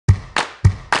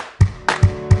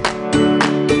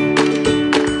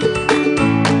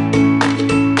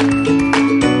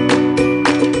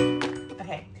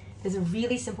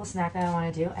snack that I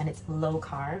want to do, and it's low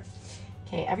carb.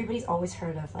 Okay, everybody's always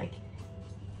heard of like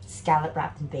scallop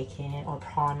wrapped in bacon or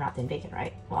prawn wrapped in bacon,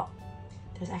 right? Well,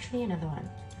 there's actually another one.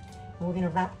 We're gonna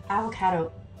wrap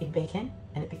avocado in bacon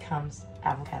and it becomes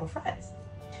avocado fries.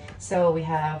 So we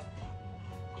have,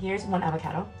 here's one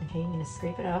avocado, okay, I'm gonna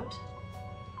scrape it out.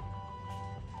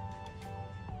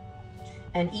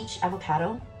 And each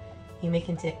avocado you make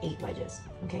into 8 wedges.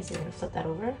 Okay, so you're gonna flip that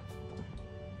over.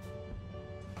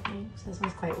 Okay, so this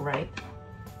one's quite ripe.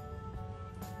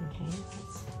 Okay,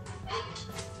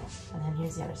 and then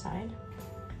here's the other side.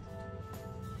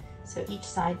 So each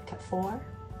side cut 4.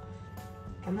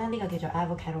 咁咧呢個叫做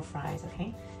avocado fries，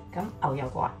 OK？ 咁牛油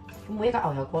果，咁每一個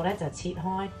牛油果咧就切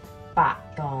開8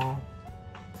個，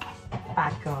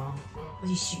好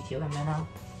似薯條咁樣啦。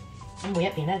咁每一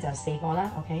邊咧就4個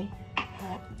啦 ，OK？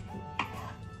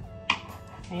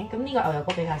 OK， 咁呢個牛油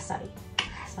果比較細，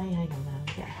所以係咁樣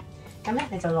嘅。咁咧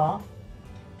你就攞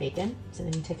bacon， so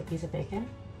then you take a piece of bacon.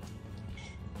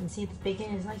 You can see the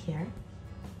bacon is like here.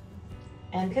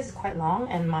 And because it's quite long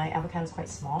and my avocado is quite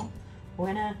small, we're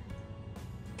gonna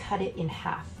cut it in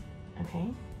half,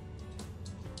 okay?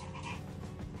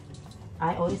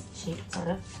 I always cheat sort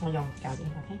of, 我用鉸剪,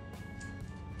 okay?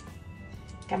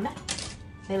 咁咧，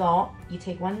你攞, you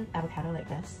take one avocado like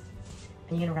this,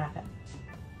 and you're gonna wrap it,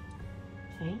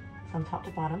 okay? From top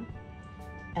to bottom.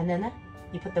 And then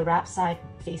you put the wrap side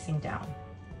facing down,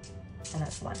 and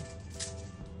that's one,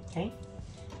 okay?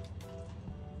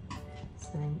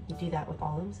 So then you do that with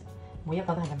all of them. 每一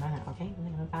個都係咁樣嘅 ，OK？ 咁你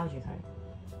咁樣包住佢。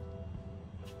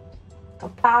個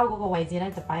包嗰個位置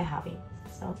咧就擺喺下邊。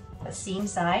So the seam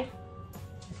side,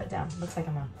 you put down. Looks like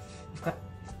I've got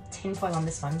tin foil on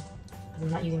this one because I'm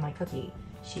not using my cookie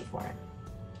sheet for it.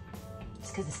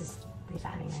 Just because this is pretty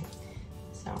fattening, right?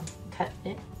 So cut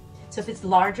it. So if it's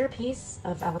larger piece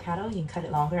of avocado, you can cut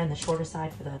it longer, and the shorter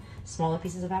side for the smaller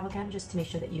pieces of avocado, just to make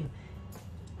sure that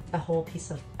the whole piece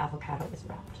of avocado is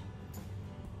wrapped.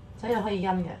 所以你可以因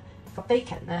嘅個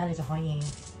bacon 咧，你就可以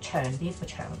長啲，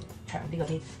長啲嗰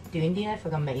啲，短啲咧，佢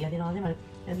個尾嗰啲咯。因為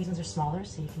these ones are smaller,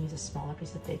 so you can use a smaller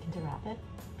piece of bacon to wrap it.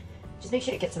 Just make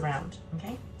sure it gets around,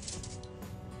 okay?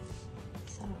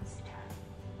 So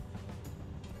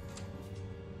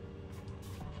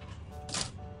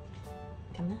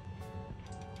come on.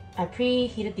 I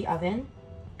preheated the oven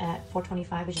at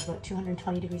 425, which is about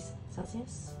 220 degrees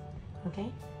Celsius.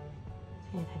 Okay?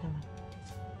 Dun,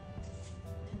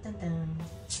 dun, dun.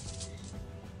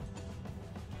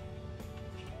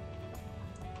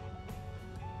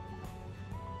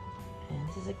 And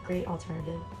this is a great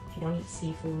alternative if you don't eat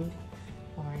seafood,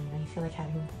 or you feel like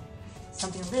having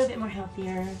something a little bit more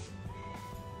healthier,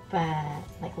 but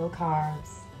like low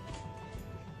carbs.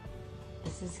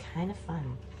 This is kind of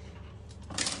fun.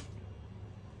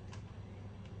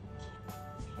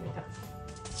 Here we go.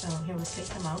 So here we'll split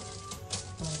them out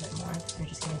a little bit more. We're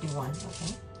just gonna do one,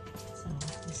 okay? So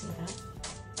you see that?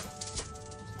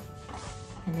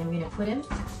 And then we're gonna put him,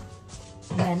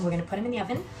 in the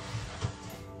oven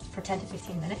for 10 to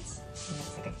 15 minutes. And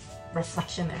it's like a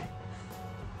reflection there.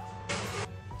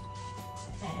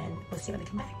 And we'll see when they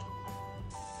come back.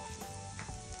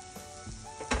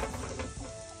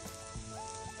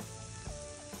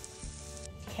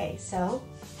 Okay, so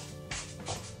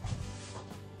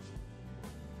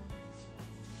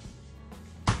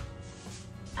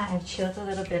I've chilled a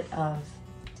little bit of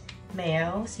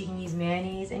mayo, so you can use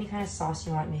mayonnaise, any kind of sauce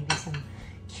you want, maybe some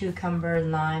cucumber,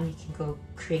 lime, you can go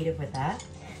creative with that.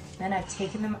 Then I've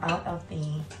taken them out of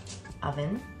the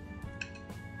oven.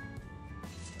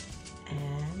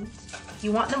 And if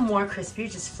you want them more crispy,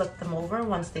 just flip them over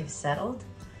once they've settled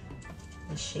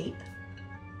in shape.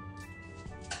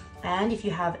 And if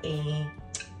you have a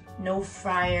no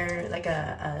fryer, like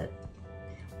what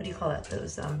do you call it?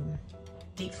 Those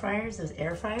deep fryers, those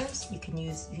air fryers, you can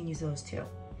use those too.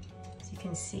 So you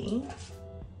can see,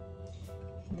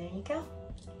 and there you go.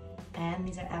 And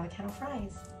these are avocado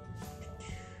fries.